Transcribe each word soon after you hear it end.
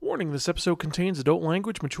Warning, this episode contains adult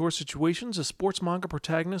language, mature situations, a sports manga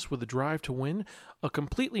protagonist with a drive to win, a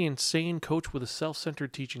completely insane coach with a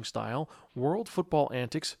self-centered teaching style, world football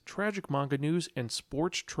antics, tragic manga news, and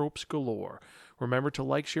sports tropes galore. Remember to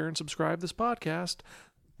like, share, and subscribe this podcast.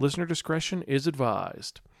 Listener discretion is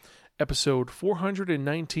advised. Episode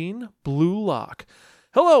 419, Blue Lock.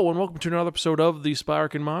 Hello, and welcome to another episode of the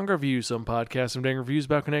Spiraken Manga Review, some podcasts and dang reviews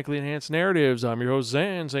about connectly enhanced narratives. I'm your host,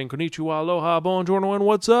 Zan, saying konnichiwa, aloha, buongiorno, and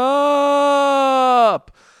what's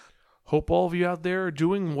up? Hope all of you out there are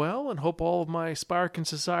doing well, and hope all of my Spiraken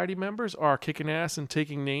Society members are kicking ass and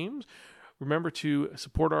taking names. Remember to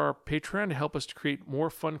support our Patreon to help us to create more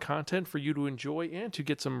fun content for you to enjoy and to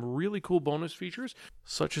get some really cool bonus features,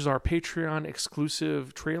 such as our Patreon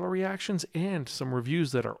exclusive trailer reactions and some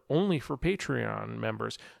reviews that are only for Patreon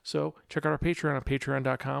members. So check out our Patreon at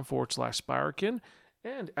patreon.com/Spiraken.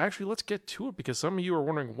 And actually, let's get to it, because some of you are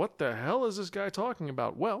wondering, what the hell is this guy talking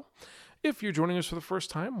about? Well, if you're joining us for the first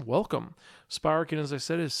time, welcome. Spiraken, as I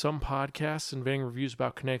said, is some podcasts and varying reviews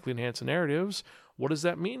about connectly enhanced narratives. What does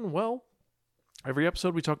that mean? Well, every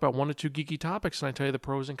episode, we talk about 1 to 2 geeky topics, and I tell you the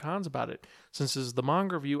pros and cons about it. Since this is the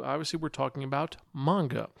manga review, obviously we're talking about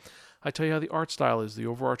manga. I tell you how the art style is, the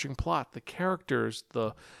overarching plot, the characters,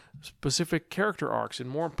 the specific character arcs, and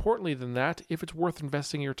more importantly than that, if it's worth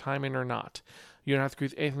investing your time in or not. You don't have to agree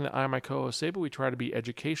with anything that I and my co-host say, but we try to be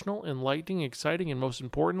educational, enlightening, exciting, and most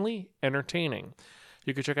importantly, entertaining.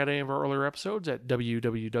 You can check out any of our earlier episodes at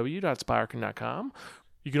www.spiraken.com.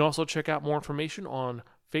 You can also check out more information on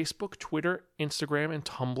Facebook, Twitter, Instagram, and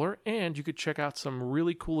Tumblr, and you could check out some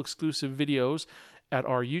really cool exclusive videos at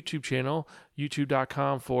our YouTube channel,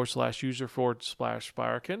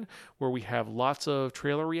 youtube.com/user/Spiraken, where we have lots of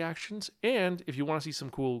trailer reactions. And if you want to see some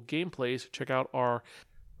cool gameplays, check out our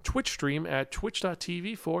Twitch stream at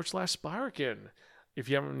twitch.tv/Spiraken. If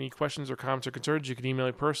you have any questions or comments or concerns, you can email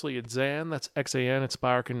me personally at Zan, that's XAN, at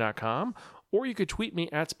Spiraken.com, or you could tweet me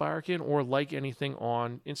at Spiraken or like anything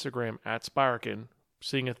on Instagram at Spiraken.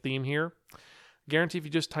 Seeing a theme here? Guarantee if you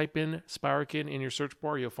just type in Spiraken in your search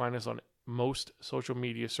bar, you'll find us on most social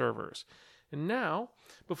media servers. And now,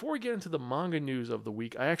 before we get into the manga news of the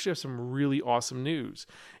week, I actually have some really awesome news.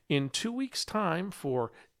 In 2 weeks' time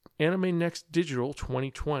for Anime Next Digital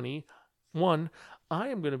 2021, I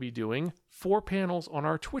am going to be doing 4 panels on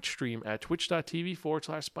our Twitch stream at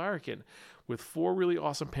twitch.tv/Spiraken with 4 really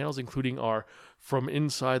awesome panels, including our From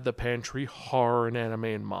Inside the Pantry horror and anime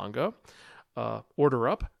and manga, Order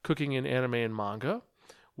Up, cooking in anime and manga.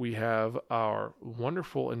 We have our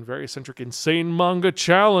wonderful and very eccentric Insane Manga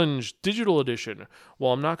Challenge digital edition.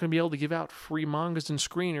 While I'm not going to be able to give out free mangas and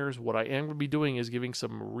screeners, what I am going to be doing is giving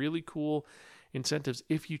some really cool incentives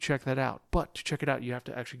if you check that out. But to check it out, you have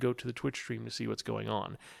to actually go to the Twitch stream to see what's going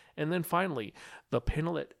on. And then finally, the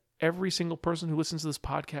panel that every single person who listens to this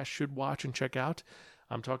podcast should watch and check out.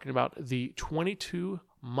 I'm talking about the 22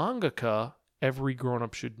 mangaka every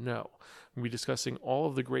grown-up should know. We'll be discussing all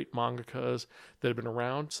of the great mangakas that have been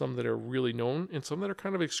around, some that are really known, and some that are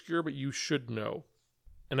kind of obscure, but you should know.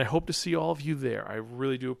 And I hope to see all of you there. I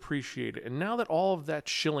really do appreciate it. And now that all of that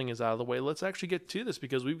shilling is out of the way, let's actually get to this,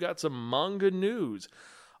 because we've got some manga news.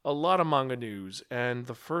 A lot of manga news. And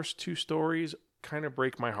the first 2 stories kind of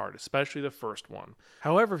break my heart, especially the first one.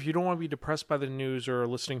 However, if you don't want to be depressed by the news or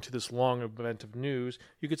listening to this long event of news,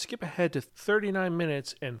 you could skip ahead to 39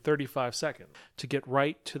 minutes and 35 seconds to get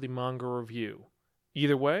right to the manga review.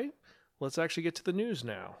 Either way, let's actually get to the news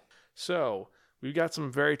now. So, we've got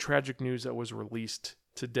some very tragic news that was released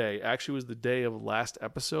today. Actually, it was the day of last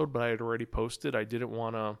episode, but I had already posted. I didn't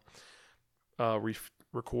want to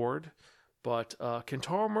record. But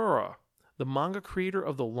Kentaro Miura, the manga creator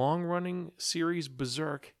of the long-running series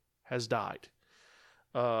Berserk, has died.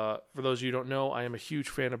 For those of you who don't know, I am a huge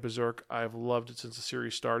fan of Berserk. I've loved it since the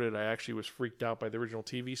series started. I actually was freaked out by the original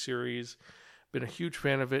TV series. Been a huge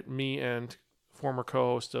fan of it. Me and former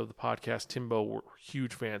co-host of the podcast, Timbo, were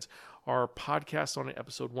huge fans. Our podcast on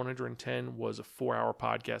episode 110 was a 4-hour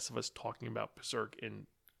podcast of us talking about Berserk in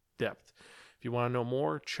depth. If you want to know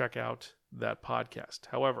more, check out that podcast.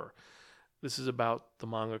 However, this is about the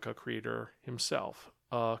mangaka creator himself.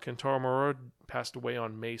 Kentaro Miura passed away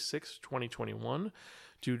on May 6, 2021,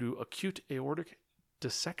 due to acute aortic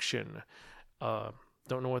dissection.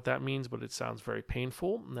 Don't know what that means, but it sounds very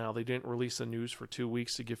painful. Now, they didn't release the news for 2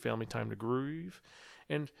 weeks to give family time to grieve.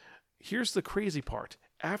 And here's the crazy part.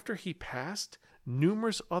 After he passed,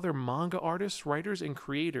 numerous other manga artists, writers, and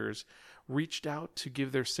creators reached out to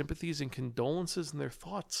give their sympathies and condolences and their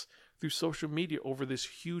thoughts through social media over this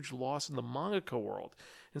huge loss in the mangaka world.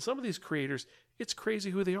 And some of these creators, It's crazy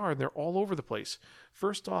who they are, and they're all over the place.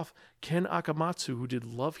 First off, Ken Akamatsu, who did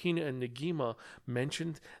Love, Hina, and Negima,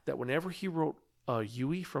 mentioned that whenever he wrote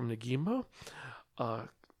Yui from Negima,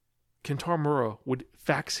 Kentaro Mura would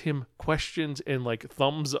fax him questions and like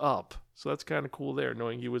thumbs up. So that's kind of cool there,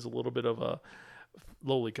 knowing he was a little bit of a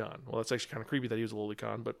lolicon. Well, that's actually kind of creepy that he was a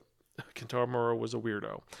lolicon, but Kentaro Mura was a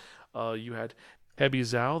weirdo. You had Hebi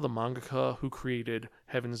Zhao, the mangaka who created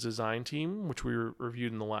Heaven's Design Team, which we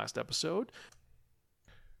reviewed in the last episode.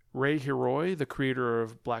 Rei Hiroi, the creator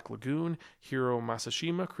of Black Lagoon. Hiro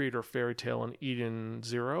Masashima, creator of Fairy Tail and Eden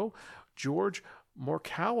Zero. George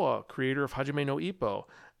Morikawa, creator of Hajime no Ippo.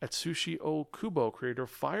 Atsushi Okubo, creator of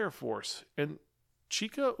Fire Force. And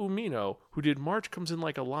Chika Umino, who did March Comes in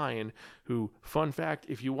Like a Lion, who, fun fact,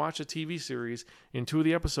 if you watch a TV series, in 2 of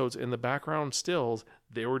the episodes, in the background stills,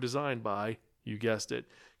 they were designed by, you guessed it,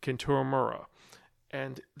 Kentaro Mura.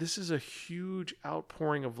 And this is a huge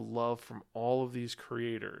outpouring of love from all of these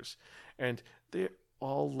creators. And they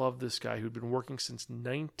all love this guy who'd been working since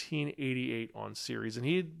 1988 on series. And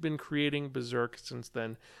he had been creating Berserk since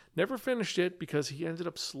then. Never finished it because he ended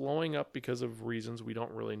up slowing up because of reasons we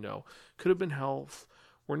don't really know. Could have been health.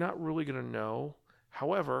 We're not really going to know.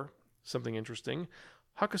 However, something interesting,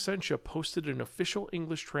 Hakusensha posted an official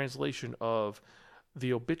English translation of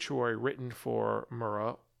the obituary written for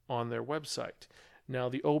Mura on their website. Now,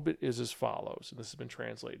 the obit is as follows, and this has been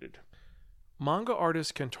translated. Manga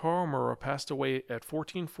artist Kentaro Mura passed away at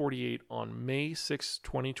 1448 on May 6,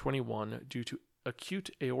 2021 due to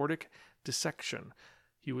acute aortic dissection.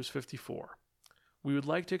 He was 54. We would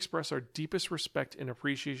like to express our deepest respect and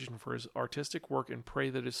appreciation for his artistic work and pray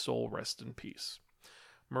that his soul rest in peace.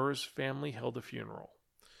 Mura's family held a funeral.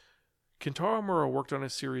 Kentaro Mura worked on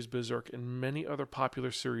his series Berserk and many other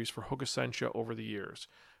popular series for Hakusensha over the years.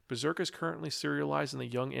 Berserk is currently serialized in the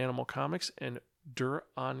Young Animal comics, and Der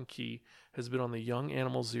Anki has been on the Young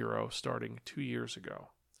Animal Zero starting 2 years ago.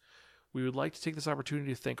 We would like to take this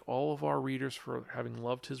opportunity to thank all of our readers for having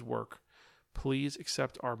loved his work. Please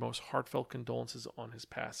accept our most heartfelt condolences on his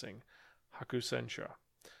passing. Hakusensha.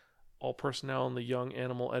 All personnel in the Young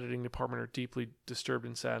Animal editing department are deeply disturbed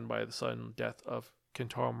and saddened by the sudden death of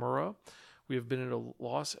Kentaro Mura. We have been at a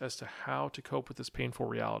loss as to how to cope with this painful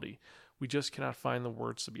reality. We just cannot find the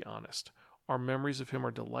words, to be honest. Our memories of him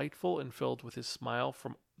are delightful and filled with his smile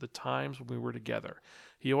from the times when we were together.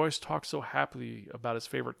 He always talked so happily about his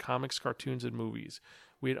favorite comics, cartoons, and movies.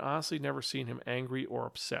 We had honestly never seen him angry or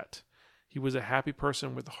upset. He was a happy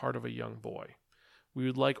person with the heart of a young boy. We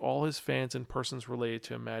would like all his fans and persons related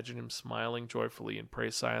to imagine him smiling joyfully and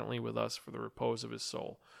pray silently with us for the repose of his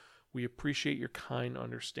soul. We appreciate your kind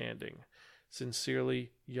understanding.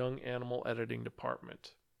 Sincerely, Young Animal Editing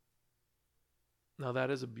Department. Now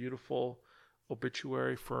that is a beautiful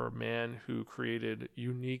obituary for a man who created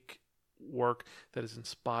unique work that has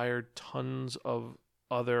inspired tons of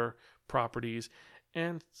other properties,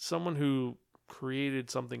 and someone who created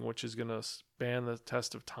something which is going to span the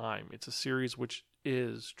test of time. It's a series which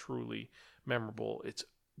is truly memorable. It's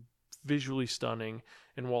visually stunning,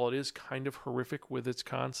 and while it is kind of horrific with its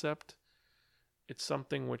concept, it's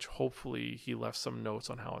something which hopefully he left some notes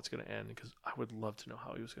on how it's going to end, because I would love to know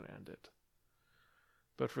how he was going to end it.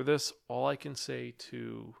 But for this, all I can say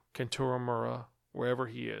to Kentaro Mura, wherever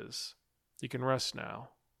he is, you can rest now.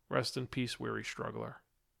 Rest in peace, weary struggler.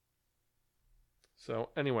 So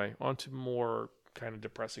anyway, on to more kind of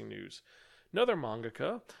depressing news. Another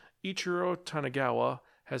mangaka, Ichiro Tanagawa,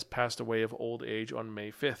 has passed away of old age on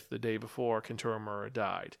May 5th, the day before Kentaro Mura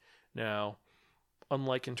died. Now,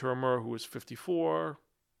 unlike Kentaro Mura, who was 54,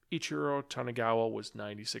 Ichiro Tanagawa was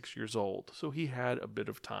 96 years old, so he had a bit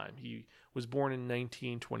of time. He was born in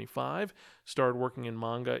 1925, started working in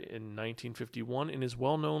manga in 1951, and is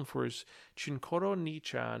well known for his Chinkoro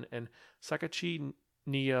Ni-chan and Sakachi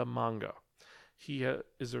Niya manga. He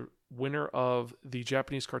is a winner of the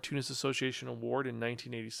Japanese Cartoonist Association Award in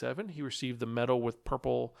 1987. He received the Medal with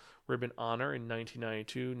Purple Ribbon Honor in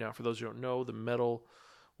 1992. Now, for those who don't know, the Medal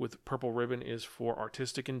with Purple Ribbon is for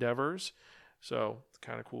artistic endeavors. So,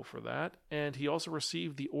 kind of cool for that. And he also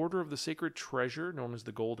received the Order of the Sacred Treasure, known as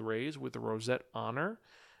the Gold Rays, with the Rosette Honor.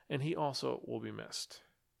 And he also will be missed.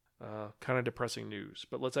 Kind of depressing news.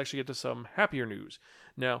 But let's actually get to some happier news.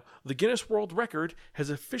 Now, the Guinness World Record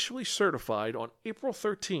has officially certified on April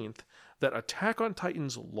 13th that Attack on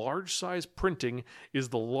Titan's large-size printing is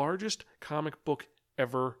the largest comic book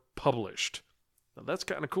ever published. Now, that's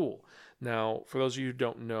kind of cool. Now, for those of you who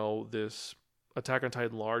don't know, this Attack on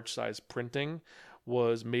Titan large-size printing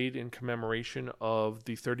was made in commemoration of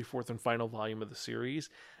the 34th and final volume of the series,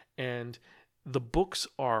 and the books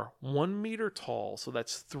are 1 meter tall, so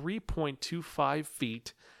that's 3.25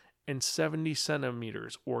 feet, 170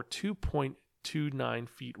 centimeters or 2.29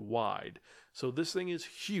 feet wide. So this thing is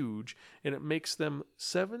huge, and it makes them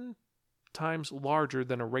 7 times larger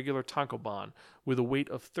than a regular tankobon, with a weight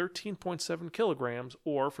of 13.7 kilograms,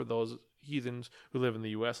 or for those heathens who live in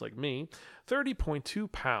the US like me,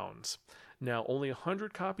 30.2 pounds. Now, only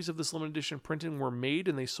 100 copies of this limited edition printing were made,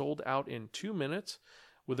 and they sold out in 2 minutes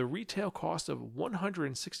with a retail cost of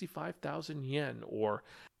 165,000 yen, or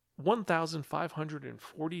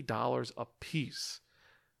 $1,540 a piece.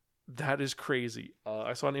 That is crazy.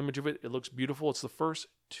 I saw an image of it. It looks beautiful. It's the first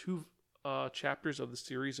 2 chapters of the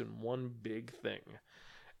series in one big thing.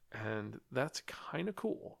 And that's kind of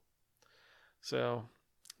cool. So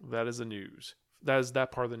that is the news. That is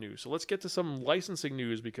that part of the news. So let's get to some licensing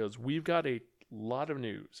news, because we've got a lot of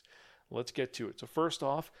news. Let's get to it. So first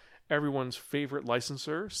off, everyone's favorite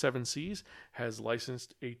licensor, 7 Seas, has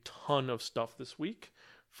licensed a ton of stuff this week.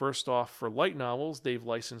 First off, for light novels, they've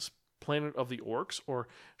licensed Planet of the Orcs, or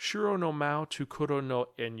Shiro no Mao Tukuro no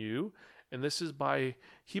Enyu, and this is by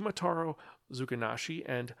Himataro Tsukanashi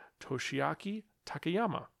and Toshiaki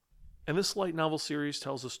Takayama. And this light novel series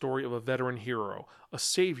tells the story of a veteran hero, a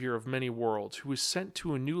savior of many worlds, who is sent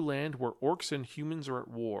to a new land where orcs and humans are at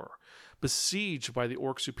war. Besieged by the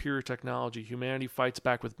orcs' superior technology, humanity fights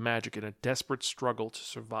back with magic in a desperate struggle to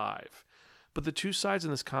survive. But the two sides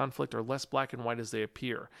in this conflict are less black and white as they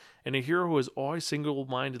appear, and a hero who has always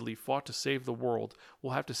single-mindedly fought to save the world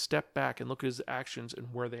will have to step back and look at his actions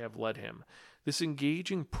and where they have led him. This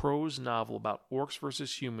engaging prose novel about orcs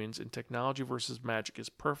versus humans and technology versus magic is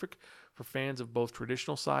perfect for fans of both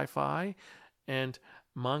traditional sci-fi and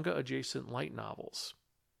manga-adjacent light novels.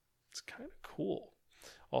 It's kind of cool.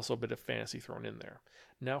 Also a bit of fantasy thrown in there.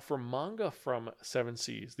 Now for manga from 7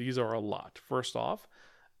 Seas, these are a lot. First off,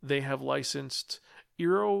 they have licensed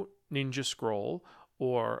Iro Ninja Scroll,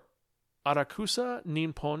 or Arakusa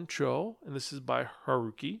Ninpon Cho, and this is by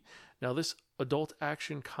Haruki. Now, this adult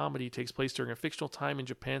action comedy takes place during a fictional time in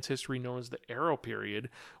Japan's history known as the Edo period,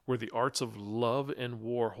 where the arts of love and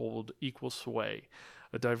war hold equal sway.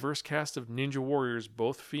 A diverse cast of ninja warriors,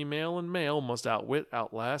 both female and male, must outwit,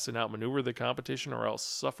 outlast, and outmaneuver the competition or else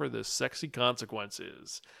suffer the sexy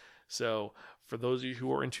consequences. So, for those of you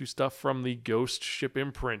who are into stuff from the Ghost Ship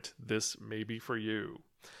imprint, this may be for you.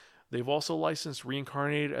 They've also licensed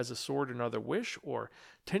Reincarnated as a Sword, Another Wish, or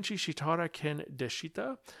Tenshi Shitara Ken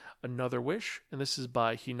Deshita, Another Wish, and this is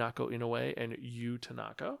by Hinako Inoue and Yu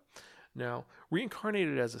Tanaka. Now,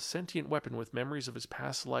 reincarnated as a sentient weapon with memories of his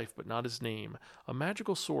past life but not his name, a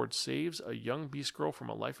magical sword saves a young beast girl from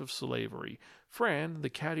a life of slavery. Fran, the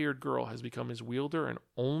cat-eared girl, has become his wielder and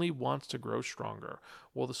only wants to grow stronger,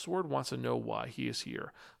 while the sword wants to know why he is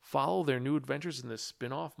here. Follow their new adventures in this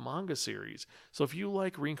spin-off manga series. So if you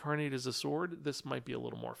like Reincarnated as a Sword, this might be a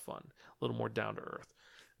little more fun, a little more down-to-earth.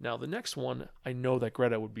 Now, the next one, I know that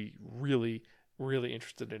Greta would be really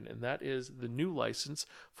interested in, and that is the new license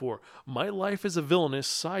for My Life as a Villainous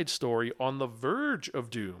side story on the verge of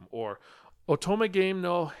doom, or Otome Game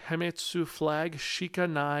no Hametsu Flag Shika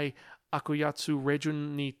Nai Akuyatsu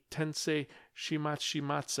Reijun ni Tensei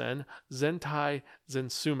Shimachimatsen Zentai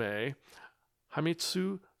Zensume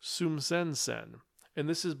Hamitsu Sumzensen. And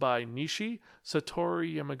this is by Nishi,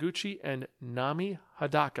 Satori Yamaguchi, and Nami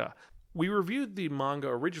Hadaka. We reviewed the manga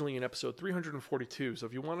originally in episode 342, so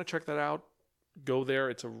if you want to check that out, go there.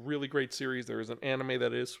 It's a really great series. There is an anime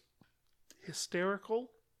that is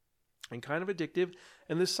hysterical and kind of addictive,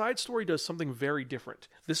 and this side story does something very different.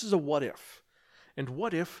 This is a what if. And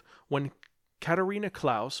what if, when Katarina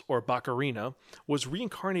Klaus, or Baccarina, was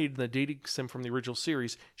reincarnated in the dating sim from the original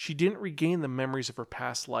series, she didn't regain the memories of her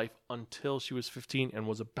past life until she was 15 and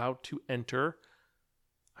was about to enter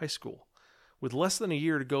high school. With less than a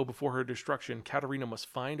year to go before her destruction, Katarina must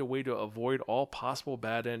find a way to avoid all possible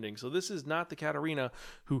bad endings. So this is not the Katarina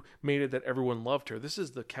who made it that everyone loved her. This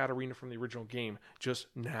is the Katarina from the original game, just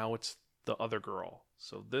now it's the other girl.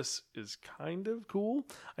 So this is kind of cool.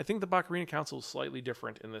 I think the Baccarina Council is slightly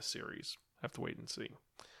different in this series. Have to wait and see.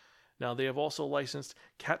 Now, they have also licensed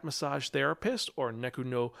Cat Massage Therapist, or Neku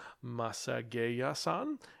no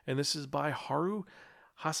Masageya-san, and this is by Haru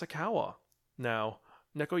Hasakawa. Now,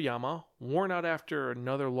 Nekoyama, worn out after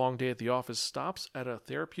another long day at the office, stops at a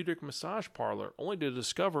therapeutic massage parlor, only to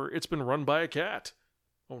discover it's been run by a cat.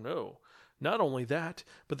 Oh no. Not only that,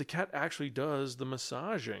 but the cat actually does the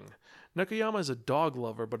massaging. Nekoyama is a dog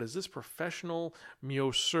lover, but as this professional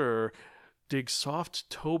masseur digs soft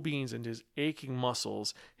toe beans into his aching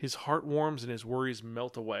muscles, his heart warms and his worries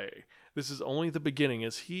melt away. This is only the beginning,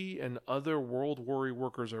 as he and other World Worry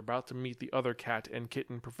workers are about to meet the other cat and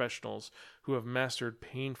kitten professionals who have mastered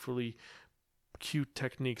cute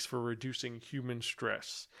techniques for reducing human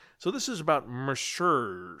stress. So this is about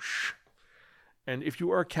massage. And if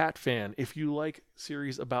you are a cat fan, if you like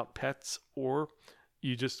series about pets, or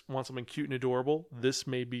you just want something cute and adorable, this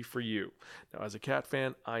may be for you. Now, as a cat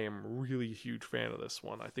fan, I am really a huge fan of this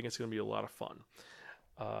one. I think it's going to be a lot of fun.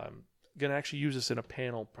 Going to actually use this in a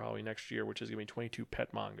panel probably next year, which is going to be 22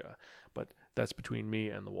 pet manga. But that's between me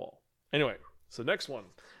and the wall. Anyway, so next one.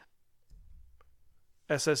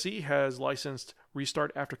 SSE has licensed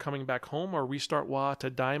Restart After Coming Back Home, or Restart wa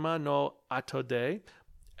Tadaima no Atode,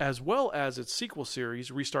 as well as its sequel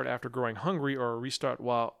series, Restart After Growing Hungry, or Restart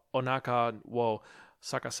wa Onaka wo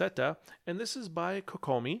Sakaseta, and this is by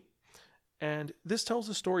Kokomi. And this tells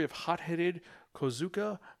the story of hot-headed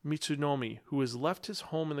Kozuka Mitsunomi, who has left his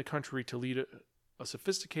home in the country to lead a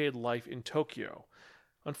sophisticated life in Tokyo.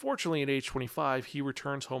 Unfortunately, at age 25, he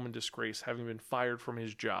returns home in disgrace, having been fired from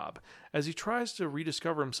his job. As he tries to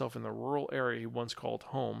rediscover himself in the rural area he once called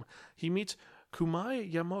home, he meets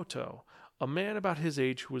Kumai Yamoto, a man about his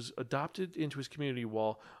age who was adopted into his community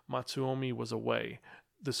while Matsuomi was away.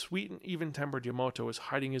 The sweet and even-tempered Yamoto is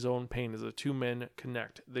hiding his own pain as the two men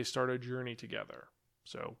connect. They start a journey together.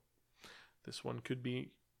 So, this one could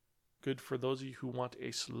be good for those of you who want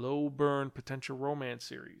a slow burn potential romance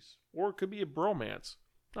series. Or it could be a bromance.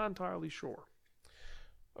 Not entirely sure.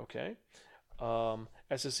 Okay.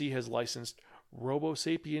 SSE has licensed Robo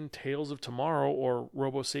Sapien Tales of Tomorrow, or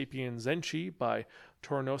Robo Sapien Zenshi by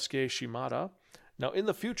Torinosuke Shimada. Now, in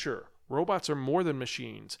the future, robots are more than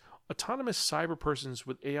machines. Autonomous cyber persons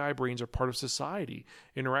with AI brains are part of society,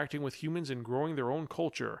 interacting with humans and growing their own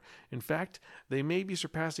culture. In fact, they may be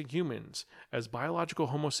surpassing humans, as biological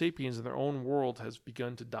Homo sapiens in their own world has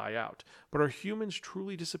begun to die out. But are humans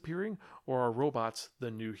truly disappearing, or are robots the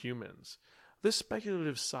new humans? This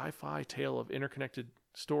speculative sci-fi tale of interconnected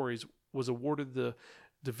stories was awarded the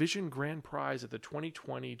Division Grand Prize at the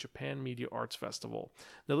 2020 Japan Media Arts Festival.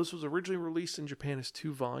 Now, this was originally released in Japan as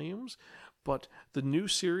 2 volumes, but the new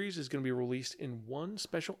series is going to be released in one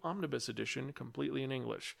special omnibus edition, completely in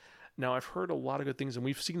English. Now, I've heard a lot of good things, and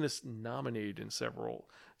we've seen this nominated in several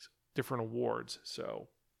different awards, so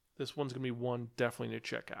this one's going to be one definitely to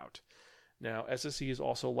check out. Now, SSE has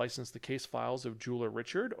also licensed the case files of Jeweler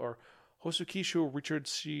Richard, or Hosukisho Richard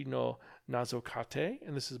Shi no Nazokate,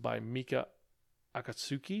 and this is by Mika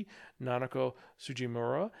Akatsuki, Nanako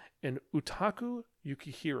Sujimura, and Utaku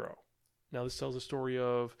Yukihiro. Now, this tells the story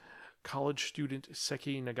of college student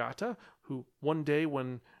Seki Nagata, who one day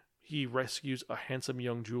when he rescues a handsome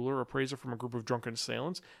young jeweler appraiser from a group of drunken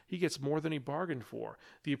assailants, he gets more than he bargained for.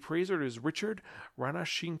 The appraiser is Richard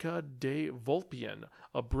Ranashinka de Volpian,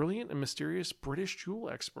 a brilliant and mysterious British jewel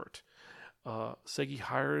expert. Segi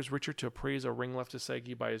hires Richard to appraise a ring left to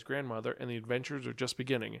Segi by his grandmother, and the adventures are just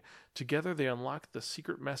beginning. Together, they unlock the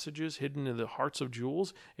secret messages hidden in the hearts of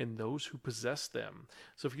jewels and those who possess them.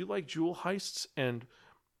 So if you like jewel heists and,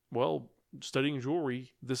 well, studying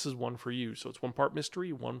jewelry, this is one for you. So it's one part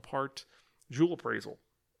mystery, one part jewel appraisal.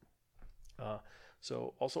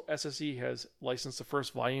 So also SSE has licensed the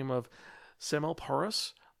first volume of Semel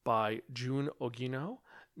Paras by Jun Ogino.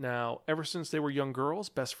 Now, ever since they were young girls,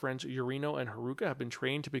 best friends Yurino and Haruka have been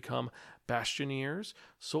trained to become bastioneers,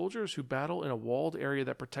 soldiers who battle in a walled area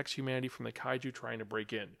that protects humanity from the kaiju trying to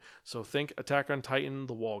break in. So think Attack on Titan,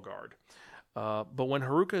 the Wall Guard. But when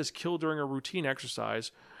Haruka is killed during a routine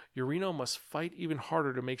exercise, Yurino must fight even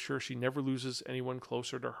harder to make sure she never loses anyone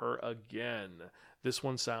closer to her again. This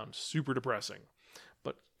one sounds super depressing,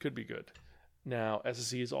 but could be good. Now,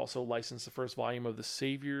 SSE has also licensed the first volume of the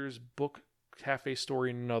Savior's Book Cafe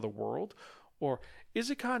Story in Another World, or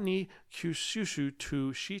Izuka ni Kyushushu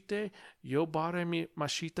to Shite Yobare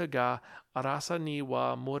Mashita ga Arasa ni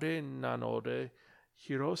wa More Nanode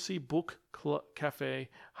Hiroshi Book Cafe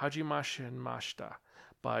Hajimashita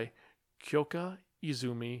by Kyoka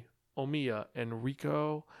Izumi Omiya and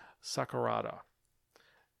Riko Sakurada.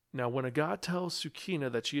 Now, when a god tells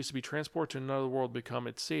Tsukina that she is to be transported to another world to become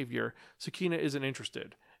its savior, Tsukina isn't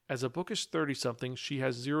interested. As a bookish 30-something, she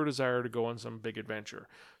has zero desire to go on some big adventure.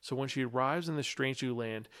 So when she arrives in this strange new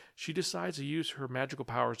land, she decides to use her magical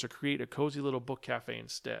powers to create a cozy little book cafe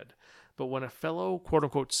instead. But when a fellow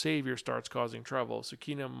quote-unquote savior starts causing trouble,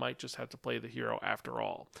 Tsukina might just have to play the hero after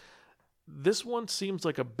all. This one seems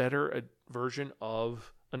like a better version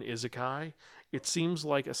of an isekai. It seems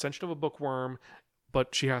like Ascension of a Bookworm,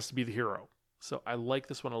 but she has to be the hero. So I like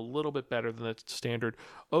this one a little bit better than the standard,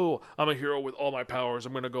 oh, I'm a hero with all my powers,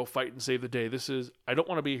 I'm going to go fight and save the day. This is, I don't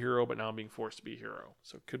want to be a hero, but now I'm being forced to be a hero.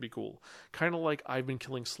 So it could be cool. Kind of like I've been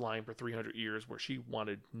killing slime for 300 years, where she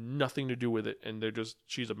wanted nothing to do with it, and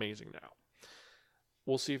she's amazing now.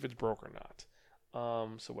 We'll see if it's broke or not.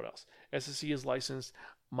 So what else? SSE is licensed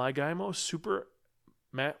Magaimo Super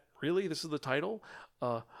really? This is the title?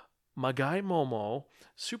 Magai Momo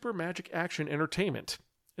Super Magic Action Entertainment.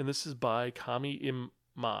 And this is by Kami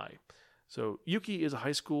Imai. So Yuki is a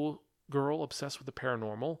high school girl obsessed with the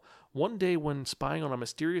paranormal. One day, when spying on a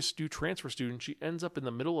mysterious new transfer student, she ends up in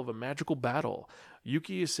the middle of a magical battle.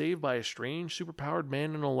 Yuki is saved by a strange, superpowered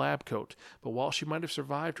man in a lab coat. But while she might have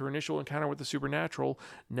survived her initial encounter with the supernatural,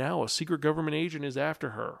 now a secret government agent is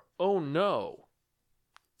after her. Oh no!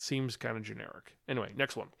 Seems kind of generic. Anyway,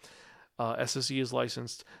 next one. SSE is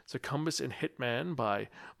licensed Succumbus and Hitman by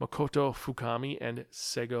Makoto Fukami and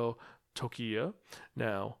Sego Tokiya.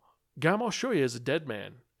 Now, Gamo Shoya is a dead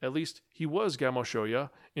man. At least he was Gamo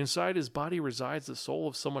Shoya. Inside his body resides the soul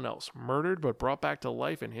of someone else, murdered but brought back to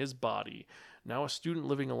life in his body. Now a student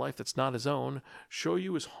living a life that's not his own,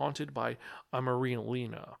 Shoyu is haunted by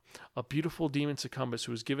Amarilina, a beautiful demon succumbus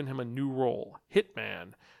who has given him a new role,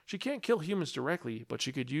 Hitman. She can't kill humans directly, but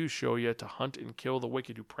she could use Shoya to hunt and kill the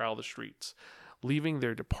wicked who prowl the streets, leaving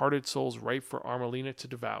their departed souls ripe for Amarilina to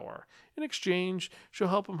devour. In exchange, she'll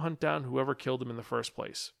help him hunt down whoever killed him in the first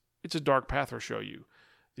place. It's a dark path for Shoyu.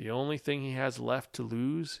 The only thing he has left to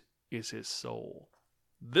lose is his soul.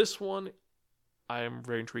 This one I am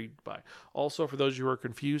very intrigued by. Also, for those of you who are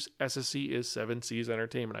confused, SSE is 7 Seas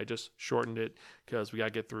Entertainment. I just shortened it because we got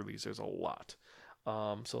to get through these. There's a lot.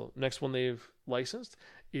 So next one they've licensed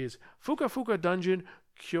is Fuka Fuka Dungeon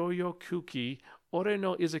Kyoyokuki Ore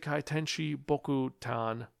no Isekai Tenshi Boku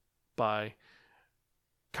Tan by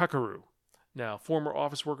Kakaru. Now, former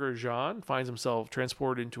office worker Jean finds himself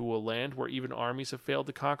transported into a land where even armies have failed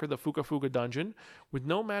to conquer the Fuka Fuka dungeon. With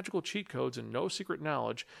no magical cheat codes and no secret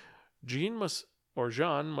knowledge, Jean must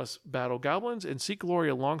battle goblins and seek glory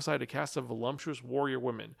alongside a cast of voluptuous warrior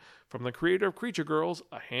women. From the creator of Creature Girls,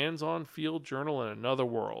 a hands-on field journal in another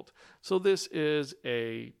world. So this is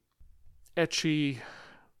a ecchi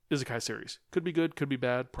isekai series. Could be good, could be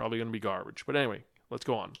bad, probably going to be garbage. But anyway, let's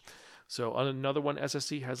go on. So another one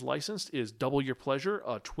SSC has licensed is Double Your Pleasure,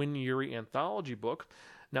 a Twin Yuri anthology book.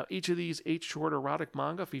 Now, each of these 8 short erotic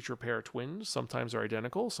manga feature a pair of twins. Sometimes they're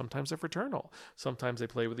identical, sometimes they're fraternal. Sometimes they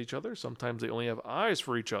play with each other, sometimes they only have eyes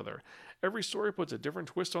for each other. Every story puts a different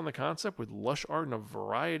twist on the concept with lush art and a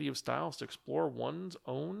variety of styles to explore one's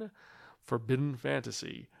own forbidden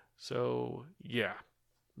fantasy. So, yeah,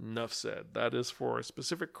 enough said. That is for a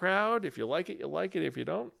specific crowd. If you like it, you like it. If you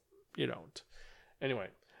don't, you don't. Anyway,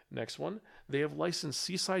 next one. They have licensed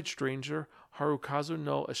Seaside Stranger, Harukazu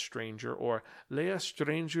no A Stranger, or Leia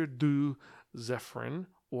Stranger du Zephyrin,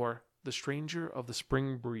 or The Stranger of the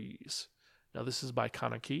Spring Breeze. Now, this is by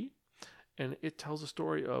Kaneki, and it tells the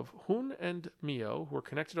story of Hun and Mio, who are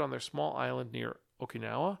connected on their small island near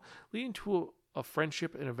Okinawa, leading to a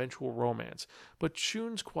friendship and eventual romance. But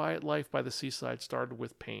Shun's quiet life by the seaside started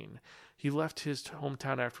with pain. He left his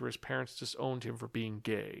hometown after his parents disowned him for being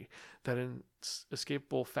gay. That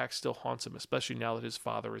inescapable fact still haunts him, especially now that his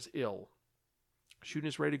father is ill. Shun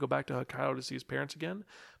is ready to go back to Hokkaido to see his parents again,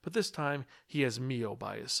 but this time he has Mio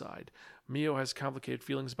by his side. Mio has complicated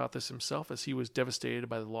feelings about this himself, as he was devastated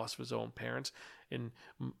by the loss of his own parents and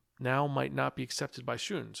now might not be accepted by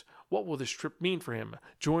Shun's. What will this trip mean for him?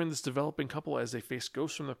 Join this developing couple as they face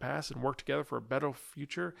ghosts from the past and work together for a better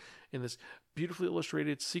future in this beautifully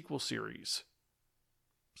illustrated sequel series.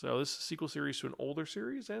 So this is a sequel series to an older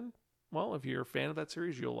series, and, well, if you're a fan of that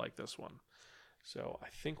series, you'll like this one. So I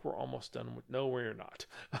think we're almost done with... No, we're not.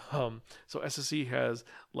 So SSE has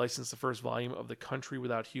licensed the first volume of The Country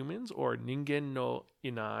Without Humans, or Ningen no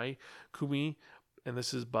Inai Kumi, and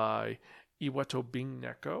this is by Iwato Bing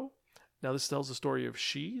Neko. Now, this tells the story of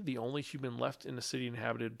she, the only human left in a city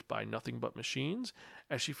inhabited by nothing but machines,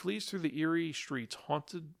 as she flees through the eerie streets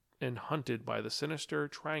haunted and hunted by the sinister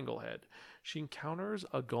Triangle Head. She encounters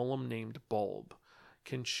a golem named Bulb.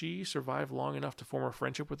 Can she survive long enough to form a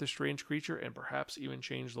friendship with this strange creature and perhaps even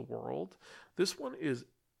change the world? This one is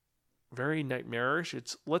very nightmarish.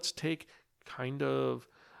 Let's take kind of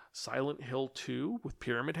Silent Hill 2 with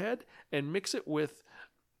Pyramid Head and mix it with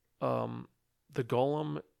the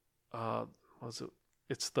golem.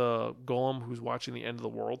 It's the golem who's watching the End of the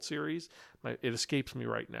World series. It escapes me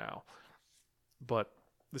right now, but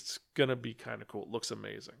it's gonna be kind of cool. It looks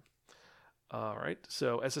amazing. All right,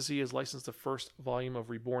 so SSE has licensed the first volume of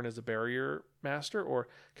Reborn as a Barrier Master, or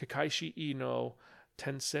Kakaishi no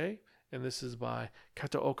Tensei, and this is by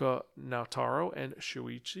Kataoka Naotaro and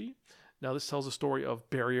Shuichi. Now, this tells the story of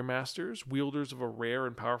barrier masters, wielders of a rare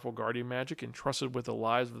and powerful guardian magic, entrusted with the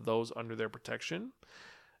lives of those under their protection.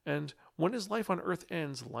 And when his life on Earth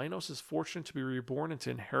ends, Linos is fortunate to be reborn and to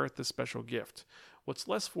inherit this special gift. What's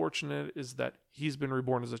less fortunate is that he's been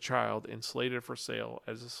reborn as a child and slated for sale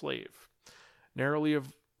as a slave. Narrowly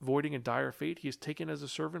avoiding a dire fate, he is taken as a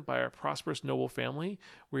servant by a prosperous noble family,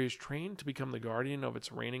 where he is trained to become the guardian of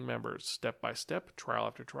its reigning members. Step by step, trial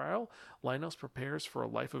after trial, Linos prepares for a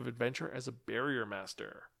life of adventure as a barrier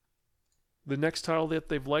master. The next title that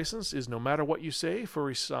they've licensed is No Matter What You Say,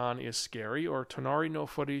 Furi-san is Scary, or Tonari no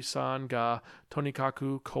Furi-san ga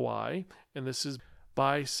Tonikaku Kawaii, and this is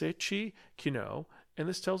by Seiichi Kino, and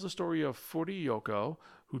this tells the story of Furi Yoko,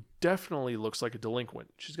 who definitely looks like a delinquent.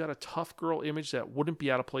 She's got a tough girl image that wouldn't be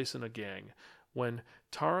out of place in a gang. When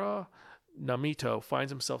Tara Namito finds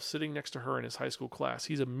himself sitting next to her in his high school class,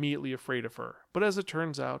 he's immediately afraid of her. But as it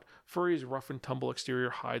turns out, Furi's rough and tumble exterior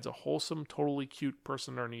hides a wholesome, totally cute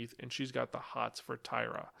person underneath, and she's got the hots for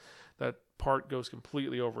Tyra. That part goes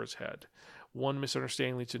completely over his head. One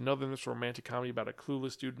misunderstanding leads to another in this romantic comedy about a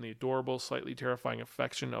clueless dude and the adorable, slightly terrifying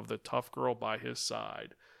affection of the tough girl by his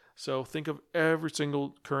side. So think of every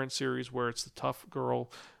single current series where it's the tough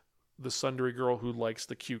girl, the tsundere girl who likes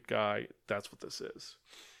the cute guy. That's what this is.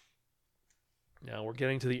 Now we're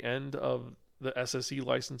getting to the end of the SSE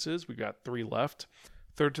licenses. We've got 3 left.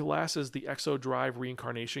 Third to last is the Exo Drive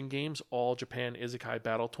Reincarnation Games All Japan Isekai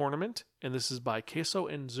Battle Tournament, and this is by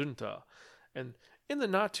Keso and Zunta. And in the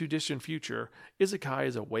not too distant future, Isekai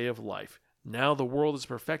is a way of life. Now the world is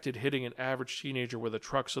perfected, hitting an average teenager with a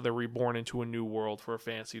truck, so they're reborn into a new world for a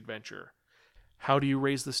fancy adventure. How do you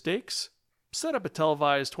raise the stakes? Set up a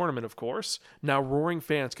televised tournament, of course. Now roaring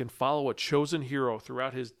fans can follow a chosen hero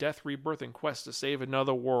throughout his death, rebirth, and quest to save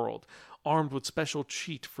another world, armed with special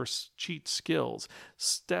cheat skills,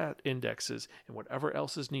 stat indexes, and whatever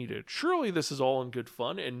else is needed. Surely this is all in good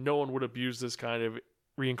fun, and no one would abuse this kind of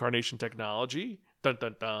reincarnation technology. Dun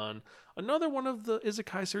dun dun. Another one of the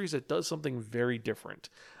Isekai series that does something very different.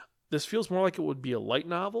 This feels more like it would be a light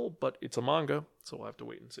novel, but it's a manga, so we'll have to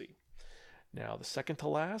wait and see. Now, the second to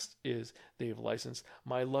last is they've licensed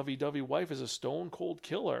My Lovey-Dovey Wife is a Stone Cold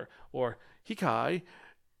Killer, or Hikai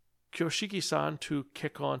Kyoshiki-san to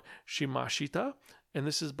Kekon Shimashita, and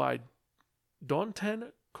this is by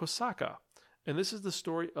Donten Kosaka, and this is the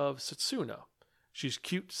story of Setsuna. She's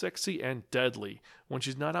cute, sexy, and deadly. When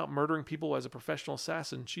she's not out murdering people as a professional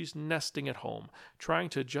assassin, she's nesting at home, trying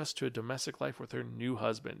to adjust to a domestic life with her new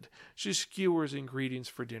husband. She skewers ingredients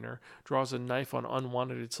for dinner, draws a knife on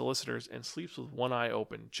unwanted solicitors, and sleeps with one eye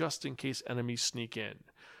open, just in case enemies sneak in.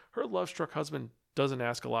 Her love-struck husband doesn't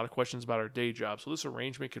ask a lot of questions about her day job, so this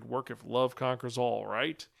arrangement could work if love conquers all,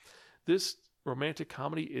 right? This romantic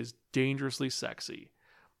comedy is dangerously sexy.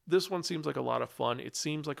 This one seems like a lot of fun. It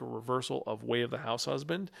seems like a reversal of Way of the House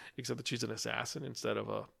Husband, except that she's an assassin instead of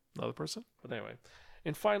another person. But anyway.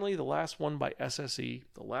 And finally, the last one by SSE,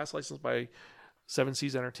 the last license by Seven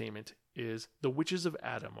Seas Entertainment, is The Witches of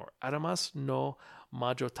Adam, or Adamas no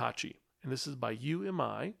Majotachi. And this is by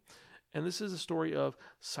UMI. And this is a story of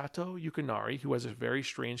Sato Yukinari, who has a very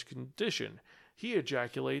strange condition. He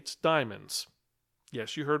ejaculates diamonds.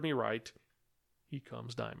 Yes, you heard me right. He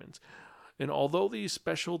comes diamonds. And although these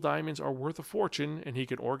special diamonds are worth a fortune and he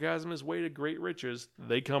can orgasm his way to great riches,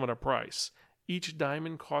 they come at a price. Each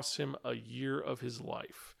diamond costs him a year of his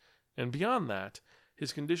life. And beyond that,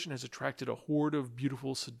 his condition has attracted a horde of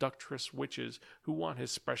beautiful seductress witches who want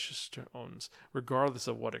his precious stones, regardless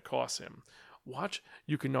of what it costs him. Watch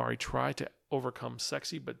Yukinari try to overcome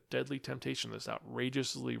sexy but deadly temptation in this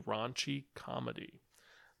outrageously raunchy comedy.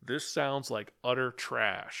 This sounds like utter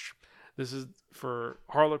trash. This is for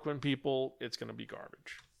Harlequin people. It's going to be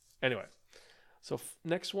garbage. Anyway, so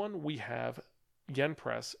next one we have Yen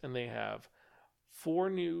Press, and they have 4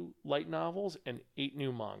 new light novels and 8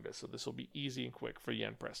 new mangas. So this will be easy and quick for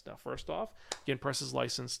Yen Press. Now, first off, Yen Press has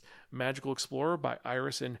licensed Magical Explorer by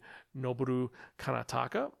Iris and Noboru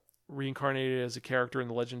Kanataka. Reincarnated as a character in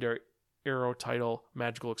the legendary Arrow title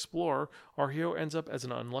Magical Explorer, our hero ends up as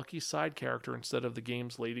an unlucky side character instead of the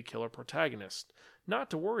game's lady killer protagonist.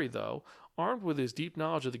 Not to worry, though. Armed with his deep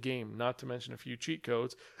knowledge of the game, not to mention a few cheat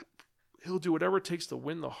codes, he'll do whatever it takes to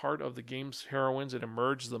win the heart of the game's heroines and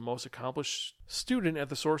emerge as the most accomplished student at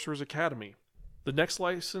the Sorcerer's Academy. The next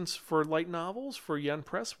license for light novels for Yen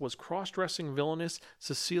Press was cross-dressing villainess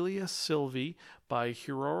Cecilia Sylvie by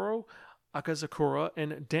Hiroro Akazakura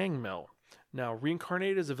and Dangmel. Now,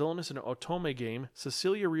 reincarnated as a villainess in an otome game,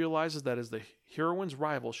 Cecilia realizes that as the heroine's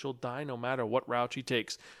rival, she'll die no matter what route she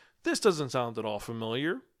takes. This doesn't sound at all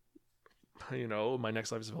familiar. You know, My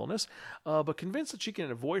Next Life is a Villainess. But convinced that she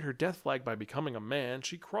can avoid her death flag by becoming a man,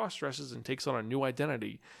 she cross-dresses and takes on a new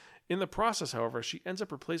identity. In the process, however, she ends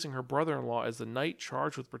up replacing her brother-in-law as the knight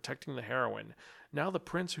charged with protecting the heroine. Now the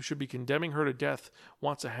prince who should be condemning her to death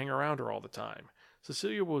wants to hang around her all the time.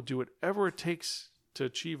 Cecilia will do whatever it takes to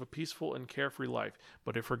achieve a peaceful and carefree life,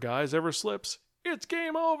 but if her guise ever slips, it's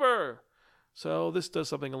game over! So this does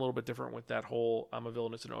something a little bit different with that whole I'm a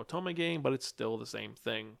Villainous in Otome game, but it's still the same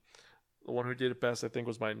thing. The one who did it best, I think,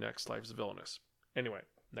 was My Next Life's Villainous. Anyway,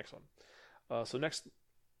 next one. So next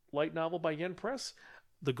light novel by Yen Press,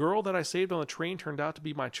 The Girl That I Saved on the Train Turned Out to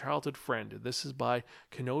Be My Childhood Friend. This is by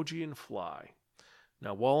Kanoji and Fly.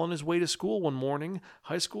 Now, while on his way to school one morning,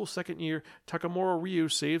 high school second year Takamura Ryu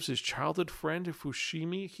saves his childhood friend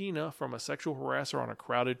Fushimi Hina from a sexual harasser on a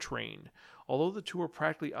crowded train. Although the two are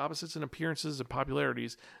practically opposites in appearances and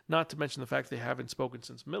popularities, not to mention the fact they haven't spoken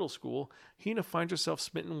since middle school, Hina finds herself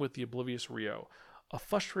smitten with the oblivious Ryo. A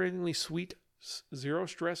frustratingly sweet,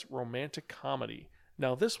 zero-stress romantic comedy.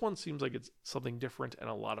 Now, this one seems like it's something different and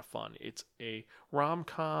a lot of fun. It's a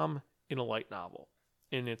rom-com in a light novel.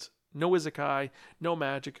 And it's no isekai, no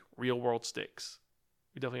magic, real-world stakes.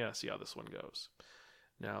 We definitely got to see how this one goes.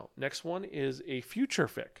 Now, next one is a future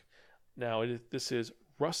fic. Now, this is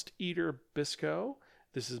Rust Eater Bisco.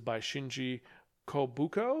 This is by Shinji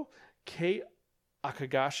Kobuko, Kei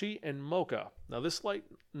Akagashi, and Mocha. Now, this light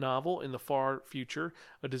novel in the far future,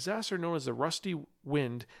 a disaster known as the Rusty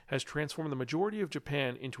Wind has transformed the majority of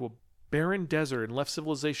Japan into a barren desert and left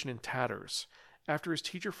civilization in tatters. After his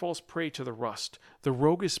teacher falls prey to the rust, the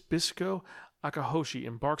roguish Bisco Akahoshi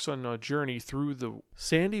embarks on a journey through the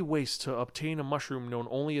sandy waste to obtain a mushroom known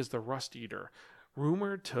only as the Rust Eater,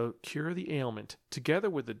 rumored to cure the ailment. Together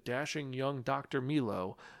with the dashing young Dr.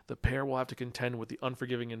 Milo, the pair will have to contend with the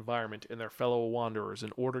unforgiving environment and their fellow wanderers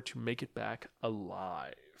in order to make it back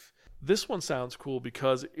alive. This one sounds cool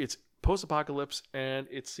because it's post-apocalypse and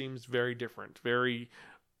it seems very different, very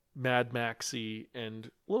Mad Maxy and a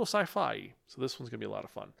little sci-fi. So this one's going to be a lot of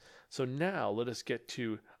fun. So now let us get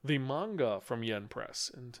to the manga from Yen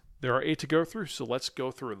Press. And there are 8 to go through, so let's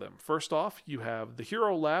go through them. First off, you have The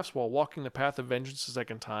Hero Laughs While Walking the Path of Vengeance a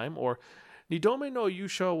Second Time, or Nidome no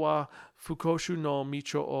Yusha wa Fukoshu no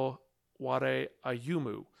Micho o Ware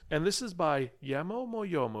Ayumu. And this is by Yamo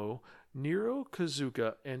Moyomu, Niro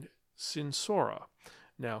Kazuka, and Sinsora.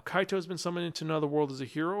 Now, Kaito's been summoned into another world as a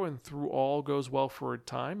hero, and through all goes well for a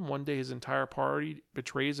time. One day, his entire party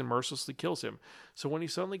betrays and mercilessly kills him. So when he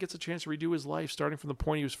suddenly gets a chance to redo his life, starting from the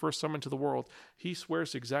point he was first summoned to the world, he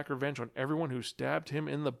swears to exact revenge on everyone who stabbed him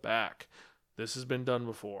in the back. This has been done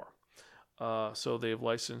before. So they've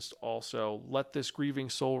licensed also Let This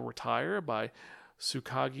Grieving Soul Retire by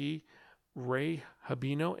Tsukagi, Rei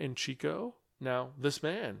Habino, and Chico. Now, this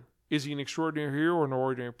man, is he an extraordinary hero or an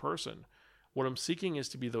ordinary person? What I'm seeking is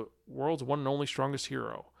to be the world's one and only strongest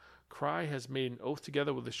hero. Cry has made an oath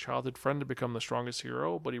together with his childhood friend to become the strongest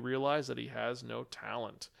hero, but he realized that he has no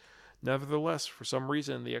talent. Nevertheless, for some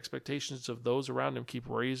reason, the expectations of those around him keep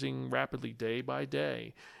raising rapidly day by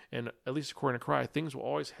day, and at least according to Cry, things will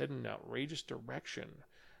always head in an outrageous direction.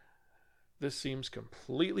 This seems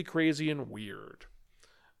completely crazy and weird.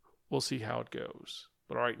 We'll see how it goes.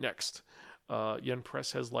 But all right, next. Yen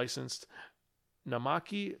Press has licensed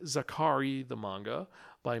Namaki Zakari, the manga,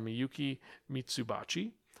 by Miyuki Mitsubachi.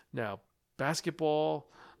 Now, basketball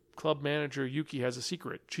club manager Yuki has a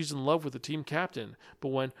secret. She's in love with the team captain, but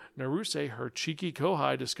when Naruse, her cheeky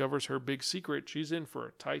kohai, discovers her big secret, she's in for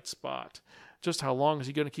a tight spot. Just how long is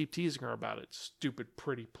he going to keep teasing her about it? Stupid,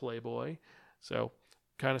 pretty playboy. So,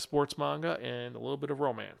 kind of sports manga and a little bit of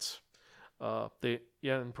romance.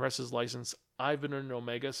 Yen Press's license Ivan and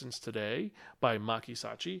Omega Since Today by Maki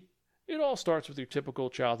Sachi. It all starts with your typical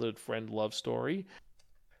childhood friend love story.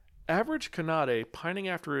 Average Kanade pining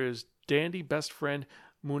after his dandy best friend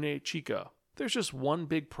Mune Chika. There's just one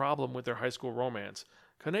big problem with their high school romance.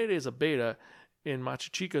 Kanade is a beta and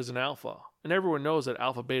Machichika is an alpha. And everyone knows that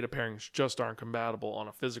alpha-beta pairings just aren't compatible on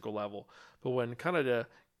a physical level. But when Kanade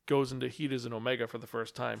goes into heat as an omega for the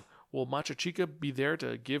first time, will Machichika be there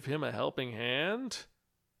to give him a helping hand?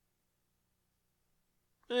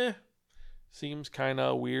 Seems kind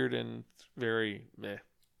of weird and very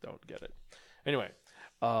don't get it. Anyway,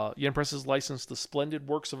 Yen Press has licensed The Splendid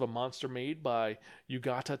Works of a Monster Made by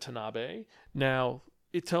Yugata Tanabe. Now,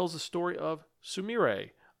 it tells the story of Sumire,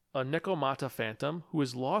 a Nekomata phantom who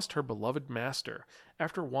has lost her beloved master.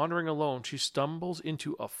 After wandering alone, she stumbles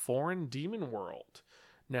into a foreign demon world.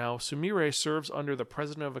 Now, Sumire serves under the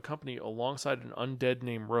president of a company alongside an undead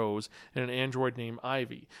named Rose and an android named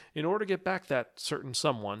Ivy. In order to get back that certain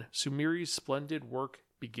someone, Sumire's splendid work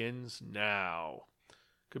begins now.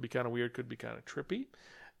 Could be kind of weird, could be kind of trippy.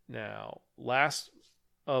 Now, last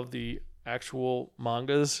of the actual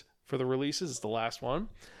mangas for the releases is the last one.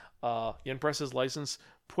 Yen Press has licensed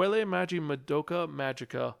Puele Magi Madoka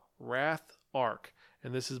Magica Wrath Arc,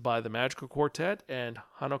 and this is by the Magical Quartet and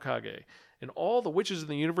Hanokage. And all the witches in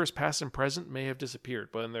the universe, past and present, may have disappeared,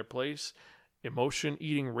 but in their place,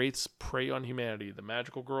 emotion-eating wraiths prey on humanity. The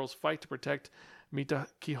magical girls fight to protect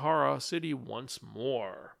Mitakihara City once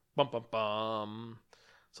more. Bum bum bum.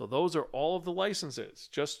 So those are all of the licenses.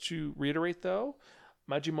 Just to reiterate, though,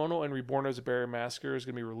 Majimono and Reborn as a Berry Massacre is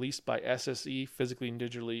going to be released by SSE physically and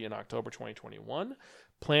digitally in October 2021.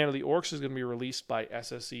 Plan of the Orcs is going to be released by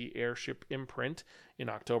SSE Airship Imprint in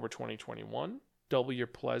October 2021. Double Your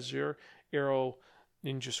Pleasure Arrow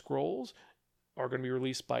Ninja Scrolls are going to be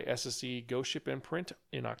released by SSE Ghost Ship Imprint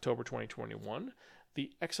in October 2021.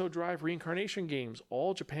 The Exodrive Reincarnation Games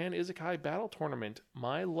All Japan Isekai Battle Tournament.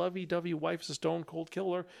 My lovey-dovey wife is a stone cold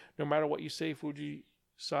killer. No matter what you say,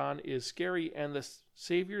 Fuji-san is scary. And the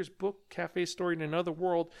Savior's Book Cafe Story in Another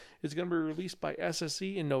World is going to be released by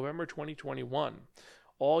SSE in November 2021.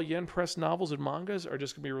 All Yen Press novels and mangas are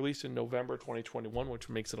just going to be released in November 2021, which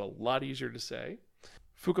makes it a lot easier to say.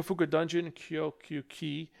 Fuka Fuka Dungeon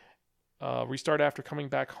Kyokyuki Restart After Coming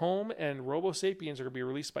Back Home and Robo Sapiens are going to be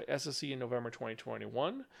released by SSE in November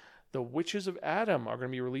 2021. The Witches of Adam are going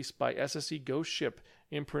to be released by SSE Ghost Ship,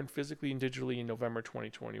 imprint physically and digitally in November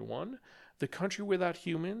 2021. The Country Without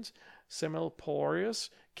Humans, Semilporius,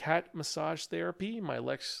 Cat Massage Therapy, My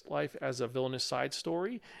Life as a Villainous Side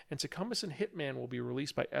Story, and Succumbus and Hitman will be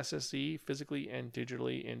released by SSE physically and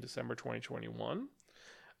digitally in December 2021.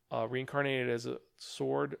 Reincarnated as a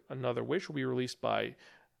Sword, Another Wish will be released by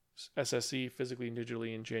SSE physically and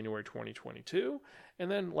digitally in January 2022.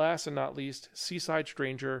 And then last and not least, Seaside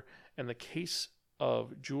Stranger and the Case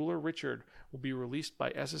of Jeweler Richard will be released by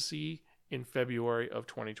SSE in February of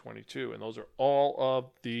 2022. And those are all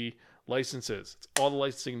of the licenses. It's all the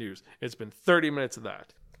licensing news. It's been 30 minutes of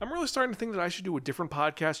that. I'm really starting to think that I should do a different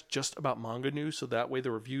podcast just about manga news, so that way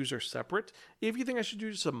the reviews are separate. If you think I should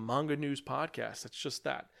do just a manga news podcast, it's just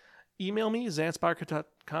that. Email me,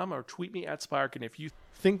 zanspirekin.com, or tweet me at Spirekin. If you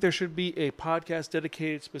think there should be a podcast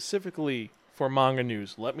dedicated specifically for manga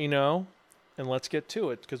news, let me know, and let's get to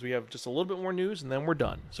it, because we have just a little bit more news, and then we're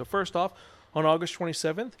done. So first off, on August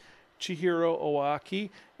 27th, Chihiro Oaki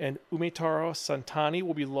and Umetaro Santani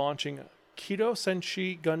will be launching Kido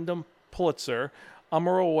Senshi Gundam Pulitzer,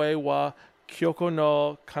 Amuro wa Kyoko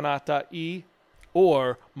no Kanata E,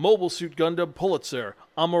 or Mobile Suit Gundam Pulitzer,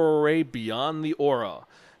 Amuro Beyond the Aura.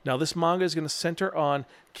 Now, this manga is going to center on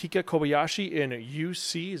Kika Kobayashi in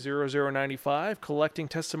UC0095, collecting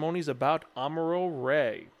testimonies about Amuro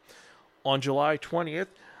Ray. On July 20th,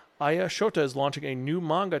 Aya Shota is launching a new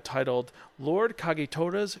manga titled Lord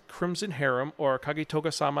Kagetoga's Crimson Harem, or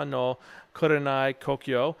Kagetoga-sama no Kurenai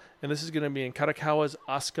Kokyo, and this is going to be in Kadokawa's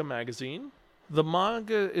Asuka magazine. The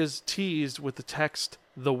manga is teased with the text,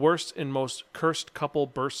 "The worst and most cursed couple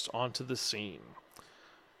bursts onto the scene."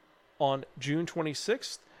 On June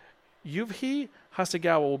 26th, Yuvei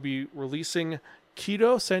Hasegawa will be releasing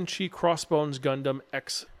Kido Senshi Crossbones Gundam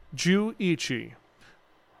X Ju-ichi,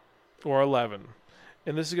 or 11.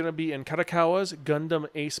 And this is going to be in Kadokawa's Gundam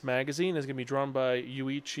Ace magazine. It's going to be drawn by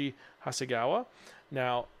Yuichi Hasegawa.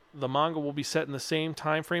 Now, the manga will be set in the same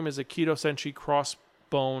time frame as the Kido Senshi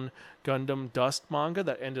Crossbone Gundam Dust manga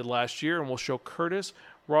that ended last year, and will show Curtis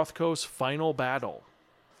Rothko's final battle.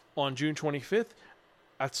 On June 25th,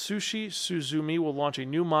 Atsushi Suzumi will launch a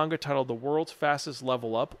new manga titled The World's Fastest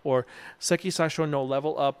Level Up, or Seki Saisho no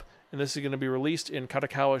Level Up, and this is going to be released in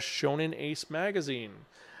Kadokawa's Shonen Ace magazine.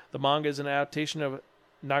 The manga is an adaptation of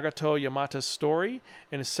Nagato Yamata's story,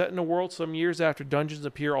 and is set in a world some years after dungeons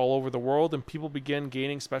appear all over the world and people begin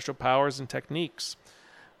gaining special powers and techniques.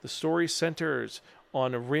 The story centers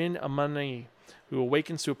on Rin Amane, who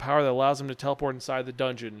awakens to a power that allows him to teleport inside the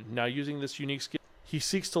dungeon. Now, using this unique skill, he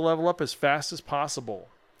seeks to level up as fast as possible.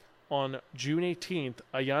 On June 18th,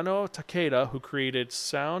 Ayano Takeda, who created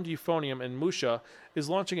Sound Euphonium and Musha, is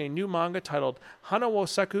launching a new manga titled Hana wo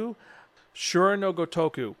Saku Shura no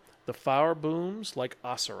Gotoku, The Flower Blooms Like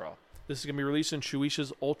Asura. This is going to be released in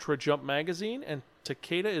Shueisha's Ultra Jump magazine, and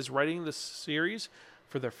Takeda is writing this series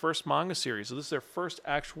for their first manga series. So this is their first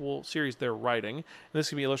actual series they're writing, and this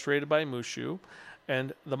is going to be illustrated by Mushu.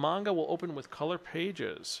 And the manga will open with color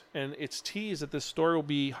pages, and it's teased that this story will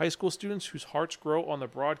be high school students whose hearts grow on the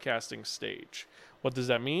broadcasting stage. What does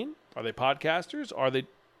that mean? Are they podcasters? Are they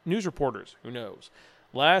news reporters? Who knows?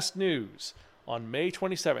 Last news. On May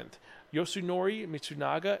 27th, Yosunori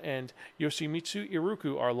Mitsunaga and Yoshimitsu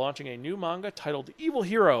Iruku are launching a new manga titled Evil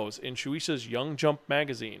Heroes in Shueisha's Young Jump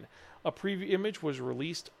magazine. A preview image was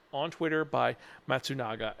released on Twitter by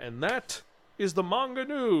Matsunaga, and that is the manga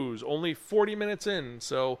news. Only 40 minutes in.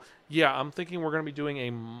 So, yeah, I'm thinking we're going to be doing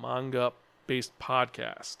a manga-based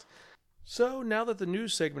podcast. So, now that the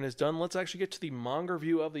news segment is done, let's actually get to the manga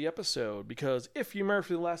review of the episode. Because if you remember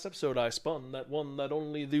from the last episode, I spun that one that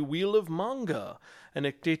only the Wheel of Manga. And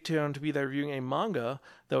it did turn out to be that reviewing a manga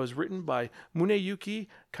that was written by Muneyuki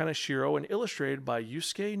Kaneshiro and illustrated by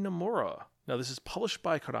Yusuke Nomura. Now, this is published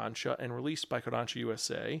by Kodansha and released by Kodansha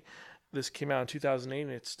USA. This came out in 2008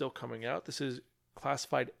 and it's still coming out. This is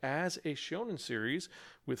classified as a shonen series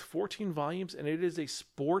with 14 volumes and it is a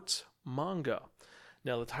sports manga.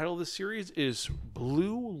 Now, the title of this series is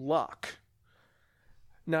Blue Lock.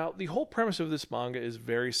 Now, the whole premise of this manga is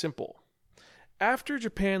very simple. After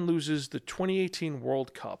Japan loses the 2018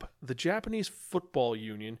 World Cup, the Japanese Football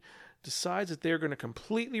Union decides that they're going to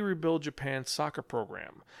completely rebuild Japan's soccer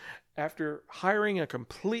program. After hiring a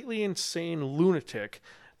completely insane lunatic,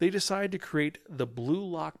 they decide to create the Blue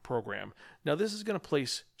Lock program. Now, this is going to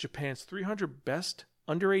place Japan's 300 best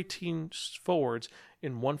under-18 forwards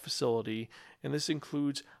in one facility, and this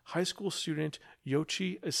includes high school student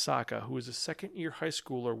Yoichi Isaka, who is a second-year high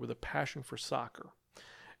schooler with a passion for soccer.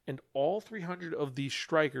 And all 300 of these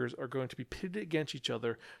strikers are going to be pitted against each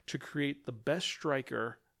other to create the best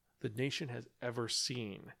striker the nation has ever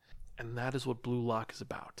seen. And that is what Blue Lock is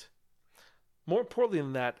about. More importantly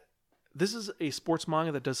than that, this is a sports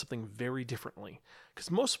manga that does something very differently. Because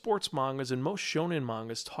most sports mangas and most shonen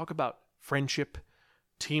mangas talk about friendship,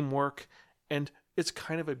 teamwork, and it's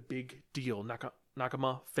kind of a big deal.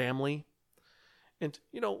 Nakama, family. And,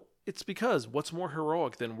 it's because what's more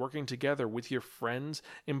heroic than working together with your friends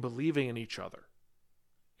and believing in each other?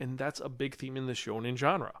 And that's a big theme in the shonen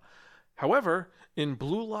genre. However, in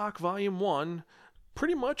Blue Lock Volume 1,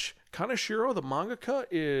 pretty much Kaneshiro, the mangaka,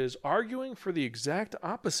 is arguing for the exact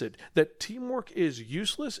opposite, that teamwork is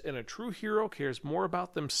useless and a true hero cares more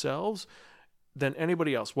about themselves than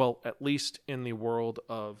anybody else. Well, at least in the world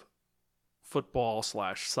of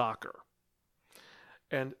football/soccer.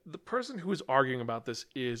 And the person who is arguing about this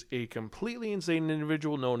is a completely insane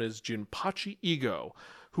individual known as Jinpachi Ego,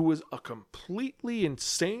 who is a completely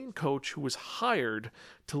insane coach who was hired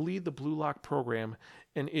to lead the Blue Lock program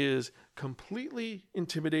and is completely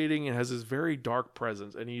intimidating and has this very dark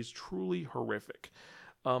presence, and he's truly horrific.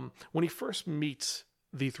 When he first meets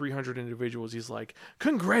the 300 individuals, he's like,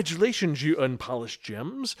 "Congratulations, you unpolished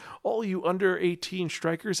gems. All you under-18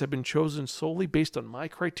 strikers have been chosen solely based on my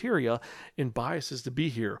criteria and biases to be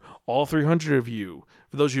here. All 300 of you.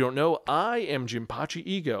 For those who don't know, I am Jinpachi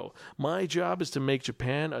Ego. My job is to make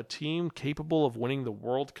Japan a team capable of winning the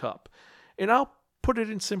World Cup. And I'll put it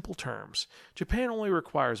in simple terms. Japan only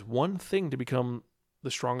requires one thing to become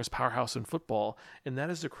the strongest powerhouse in football, and that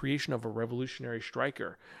is the creation of a revolutionary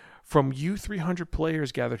striker. From you 300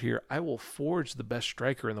 players gathered here, I will forge the best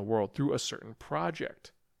striker in the world through a certain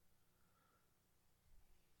project."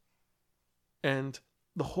 And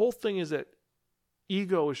the whole thing is that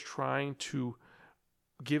Ego is trying to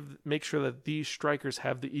make sure that these strikers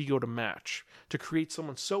have the ego to match, to create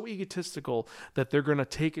someone so egotistical that they're going to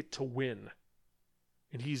take it to win.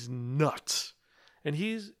 And he's nuts. And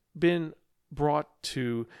he's been brought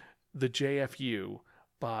to the JFU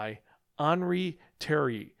by Henri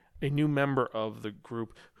Terry, a new member of the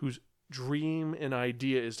group whose dream and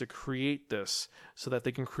idea is to create this so that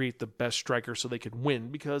they can create the best striker so they can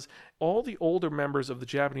win. Because all the older members of the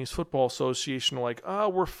Japanese Football Association are like,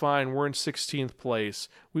 we're fine. We're in 16th place.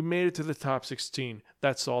 We made it to the top 16.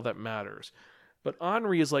 That's all that matters. But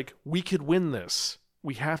Henri is like, we could win this.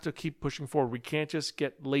 We have to keep pushing forward. We can't just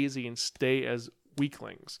get lazy and stay as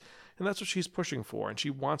weaklings. And that's what she's pushing for. And she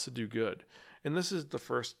wants to do good. And this is the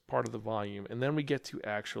first part of the volume. And then we get to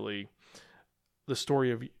actually the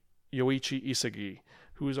story of Yoichi Isagi,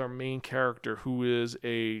 who is our main character, who is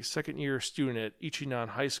a second-year student at Ichinan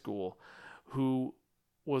High School, who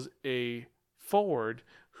was a forward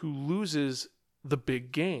who loses the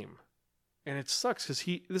big game. And it sucks because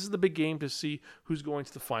this is the big game to see who's going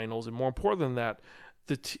to the finals. And more important than that,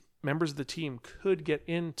 the members of the team could get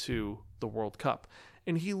into the World Cup.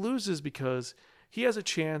 And he loses because he has a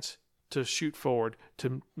chance to shoot forward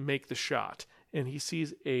to make the shot. And he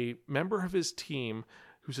sees a member of his team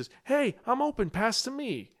who says, "Hey, I'm open, pass to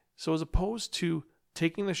me." So as opposed to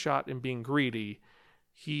taking the shot and being greedy,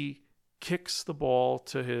 he kicks the ball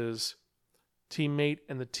to his teammate,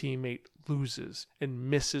 and the teammate loses and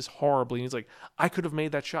misses horribly. And he's like, "I could have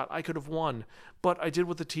made that shot. I could have won. But I did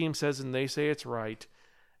what the team says, and they say it's right."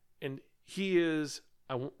 And he is,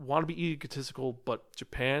 I want to be egotistical, but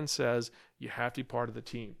Japan says you have to be part of the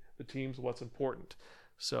team. The team's what's important.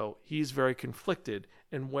 So he's very conflicted.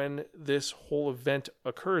 And when this whole event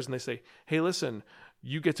occurs and they say, "Hey, listen,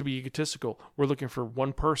 You get to be egotistical. We're looking for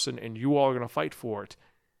one person and you all are going to fight for it.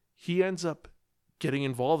 He ends up getting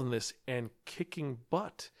involved in this and kicking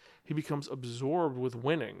butt. He becomes absorbed with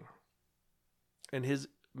winning. And his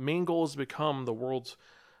main goal is to become the world's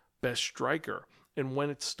best striker. And when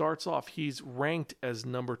it starts off, he's ranked as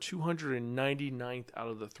number 299th out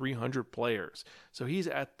of the 300 players. So he's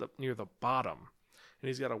at near the bottom, and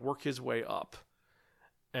he's got to work his way up.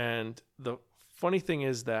 And the funny thing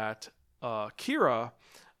is that Kira,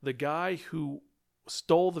 the guy who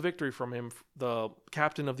stole the victory from him, the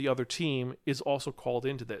captain of the other team, is also called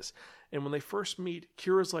into this. And when they first meet,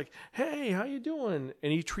 Kira's like, "Hey, how you doing?"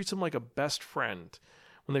 And he treats him like a best friend.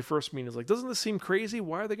 When they first meet, he's like, "Doesn't this seem crazy?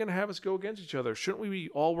 Why are they going to have us go against each other? Shouldn't we be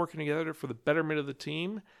all working together for the betterment of the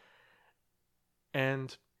team?"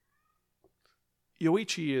 And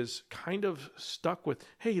Yoichi is kind of stuck with,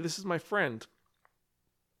 "Hey, this is my friend."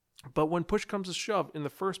 But when push comes to shove, in the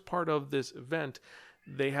first part of this event,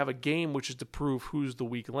 they have a game which is to prove who's the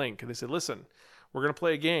weak link. And they said, "Listen, we're going to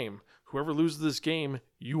play a game. Whoever loses this game,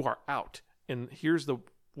 you are out." And here's the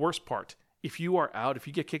worst part. If you are out, if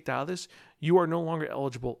you get kicked out of this, you are no longer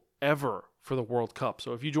eligible ever for the World Cup.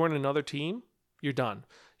 So if you join another team, you're done.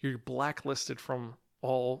 You're blacklisted from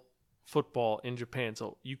all football in Japan.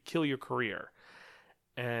 So you kill your career.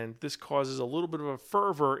 And this causes a little bit of a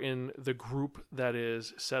fervor in the group that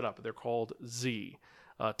is set up. They're called Z,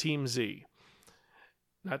 Team Z.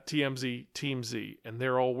 Not TMZ, Team Z. And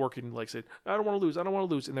they're all working like, say, "I don't want to lose, I don't want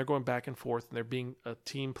to lose." And they're going back and forth, and they're being a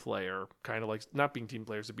team player, kind of like, not being team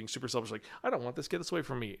players, they're being super selfish, like, "I don't want this, get this away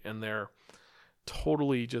from me." And they're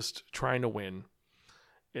totally just trying to win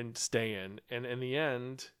and stay in. And in the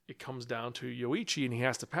end, it comes down to Yoichi, and he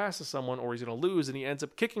has to pass to someone or he's going to lose, and he ends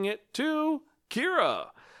up kicking it to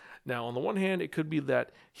Kira. Now, on the one hand, it could be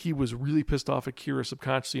that he was really pissed off at Kira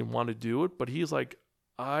subconsciously and wanted to do it, but he's like,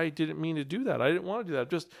 "I didn't mean to do that. I didn't want to do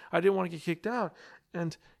that. I didn't want to get kicked out."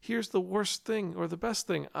 And here's the worst thing, or the best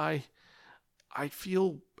thing. I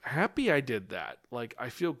feel happy I did that. Like, I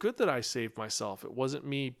feel good that I saved myself. It wasn't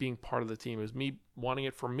me being part of the team. It was me wanting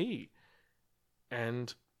it for me.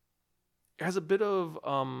 And it has a bit of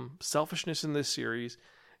selfishness in this series,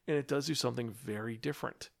 and it does do something very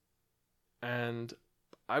different. And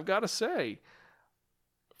I've got to say,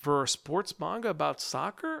 for a sports manga about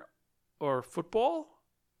soccer or football,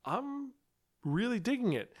 I'm really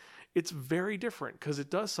digging it. It's very different because it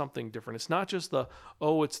does something different. It's not just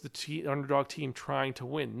it's the underdog team trying to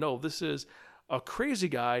win. No, this is a crazy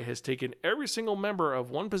guy has taken every single member of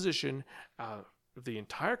one position of the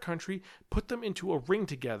entire country, put them into a ring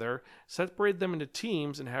together, separated them into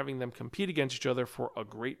teams, and having them compete against each other for a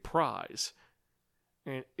great prize.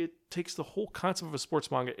 And it takes the whole concept of a sports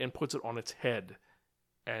manga and puts it on its head.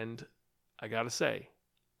 And I gotta say,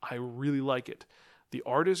 I really like it. The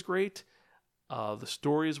art is great. The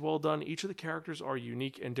story is well done. Each of the characters are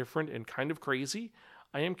unique and different and kind of crazy.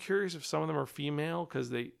 I am curious if some of them are female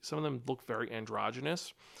because some of them look very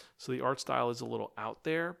androgynous. So the art style is a little out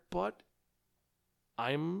there, but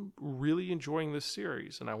I'm really enjoying this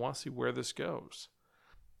series and I want to see where this goes.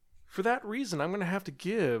 For that reason, I'm going to have to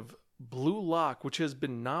give Blue Lock, which has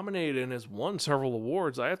been nominated and has won several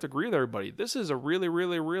awards. I have to agree with everybody. This is a really,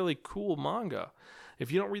 really, really cool manga.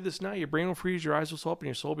 If you don't read this now, your brain will freeze, your eyes will swell up, and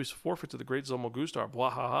your soul will be forfeit to the great Zomo Gustar. Blah,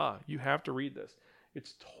 ha, ha. You have to read this.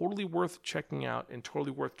 It's totally worth checking out and totally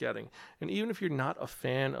worth getting. And even if you're not a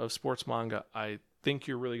fan of sports manga, I think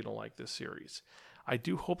you're really going to like this series. I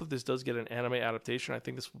do hope that this does get an anime adaptation. I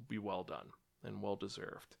think this will be well done and well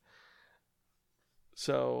deserved.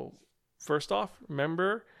 So, first off,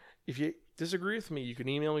 remember, if you disagree with me, you can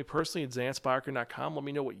email me personally at zanspiraken.com. Let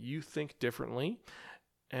me know what you think differently.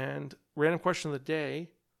 And random question of the day,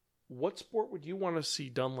 what sport would you want to see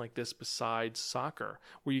done like this besides soccer,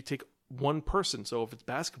 where you take one person? So if it's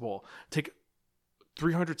basketball, take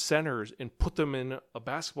 300 centers and put them in a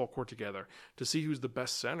basketball court together to see who's the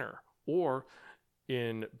best center. Or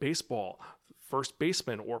in baseball, first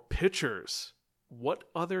baseman or pitchers. What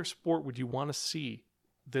other sport would you want to see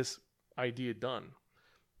this idea done?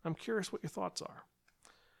 I'm curious what your thoughts are.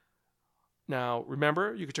 Now,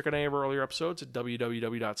 remember, you can check out any of our earlier episodes at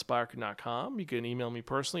www.spiraken.com. You can email me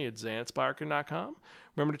personally at zan@spiraken.com.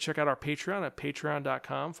 Remember to check out our Patreon at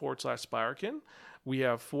patreon.com/Spiraken. We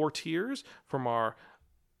have 4 tiers, from our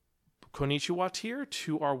Konnichiwa tier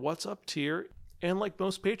to our What's Up tier. And like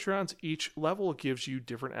most Patreons, each level gives you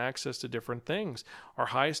different access to different things. Our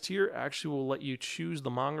highest tier actually will let you choose the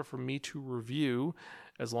manga for me to review,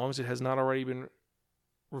 as long as it has not already been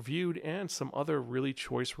reviewed, and some other really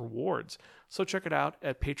choice rewards. So check it out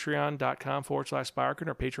at patreon.com/Spiraken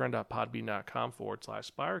or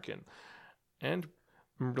patreon.podbean.com/Spiraken. And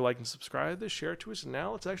Remember to like and subscribe to this, share it to us. And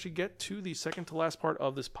now let's actually get to the second to last part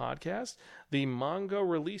of this podcast, the manga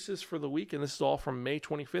releases for the week. And this is all from May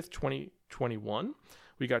 25th, 2021.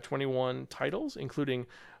 We got 21 titles, including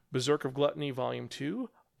Berserk of Gluttony, Volume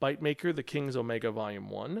 2, Bite Maker, The King's Omega,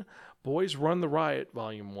 Volume 1, Boys Run the Riot,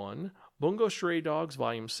 Volume 1, Bungo Stray Dogs,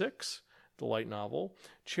 Volume 6, the light novel,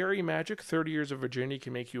 Cherry Magic, 30 Years of Virginity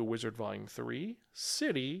Can Make You a Wizard, Volume 3,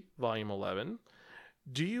 City, Volume 11,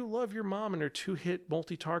 Do You Love Your Mom and Her Two-Hit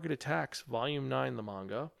Multi-Target Attacks, Volume 9, the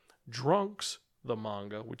manga, Drunks, the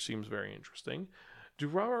manga, which seems very interesting,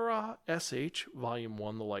 Durarara SH, Volume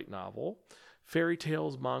 1, the light novel, Fairy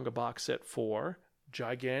Tales Manga Box Set 4,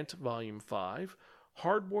 Gigant, Volume 5,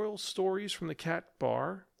 Hardboiled Stories from the Cat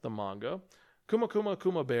Bar, the manga, Kuma Kuma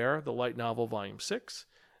Kuma Bear, the light novel, Volume 6,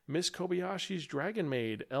 Miss Kobayashi's Dragon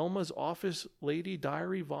Maid, Elma's Office Lady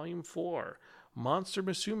Diary, Volume 4, Monster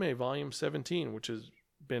Musume, Volume 17, which has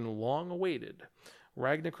been long awaited,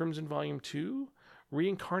 Ragna Crimson, Volume 2,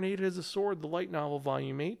 Reincarnated as a Sword, the light novel,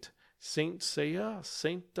 Volume 8, Saint Seiya,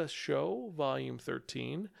 Saint the Show, Volume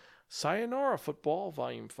 13, Sayonara Football,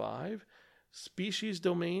 Volume 5, Species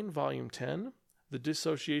Domain, Volume 10, The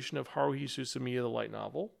Dissociation of Haruhi Suzumiya, the light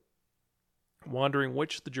novel, Wandering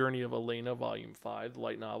Witch, The Journey of Elena, Volume 5, the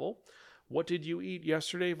light novel, What Did You Eat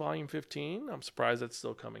Yesterday, Volume 15, I'm surprised that's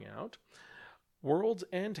still coming out, World's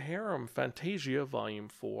End Harem, Fantasia, Volume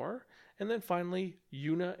 4, and then finally,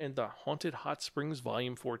 Yuna and the Haunted Hot Springs,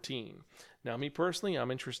 Volume 14. Now, me personally,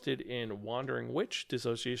 I'm interested in Wandering Witch,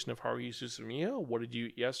 Dissociation of Haruhi Suzumiya, What Did You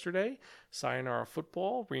Eat Yesterday, Sayonara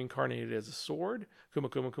Football, Reincarnated as a Sword, Kuma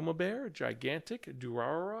Kuma Kuma Bear, Gigantic,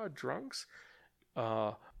 Durarara, Drunks,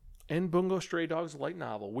 and Bungo Stray Dogs light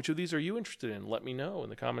novel. Which of these are you interested in? Let me know in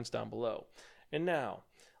the comments down below. And now,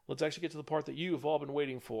 let's actually get to the part that you've all been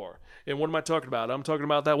waiting for. And what am I talking about? I'm talking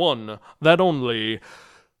about that one, that only,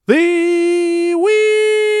 the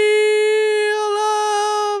Wheel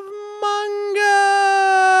of Manga!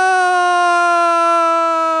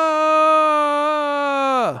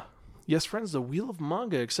 Yes, friends, the Wheel of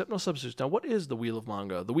Manga, except no substitutes. Now, what is the Wheel of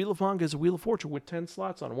Manga? The Wheel of Manga is a Wheel of Fortune with 10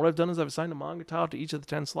 slots on it. What I've done is I've assigned a manga tile to each of the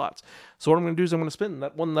 10 slots. So what I'm going to do is I'm going to spin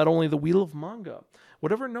that one, not only the Wheel of Manga.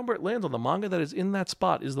 Whatever number it lands on, the manga that is in that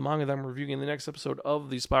spot is the manga that I'm reviewing in the next episode of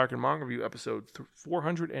the Spiraken Manga Review, episode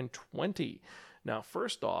 420. Now,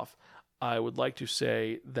 first off, I would like to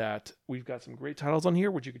say that we've got some great titles on here,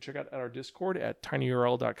 which you can check out at our Discord at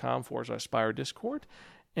tinyurl.com/SpireDiscord.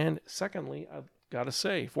 And secondly, I've got to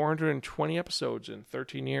say, 420 episodes in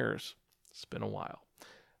 13 years. It's been a while.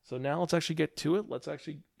 So now let's actually get to it. Let's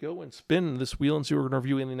actually go and spin this wheel and see what we're going to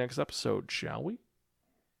review in the next episode, shall we?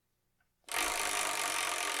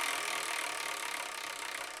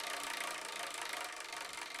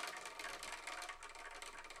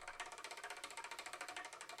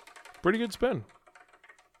 Pretty good spin.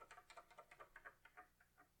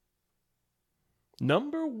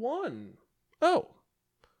 Number 1. Oh.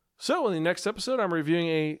 So in the next episode, I'm reviewing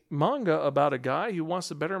a manga about a guy who wants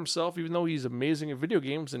to better himself even though he's amazing at video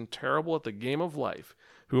games and terrible at the game of life.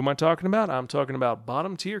 Who am I talking about? I'm talking about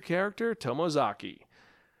bottom tier character Tomozaki.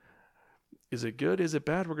 Is it good? Is it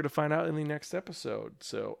bad? We're going to find out in the next episode.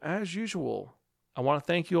 So as usual, I want to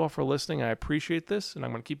thank you all for listening. I appreciate this, and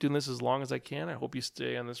I'm going to keep doing this as long as I can. I hope you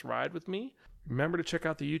stay on this ride with me. Remember to check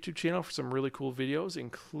out the YouTube channel for some really cool videos,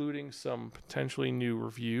 including some potentially new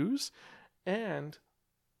reviews. And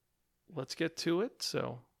let's get to it.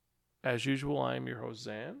 So, as usual, I am your host,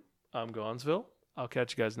 Zan. I'm Gonzville. I'll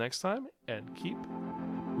catch you guys next time, and keep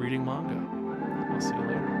reading manga. I'll see you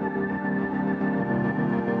later.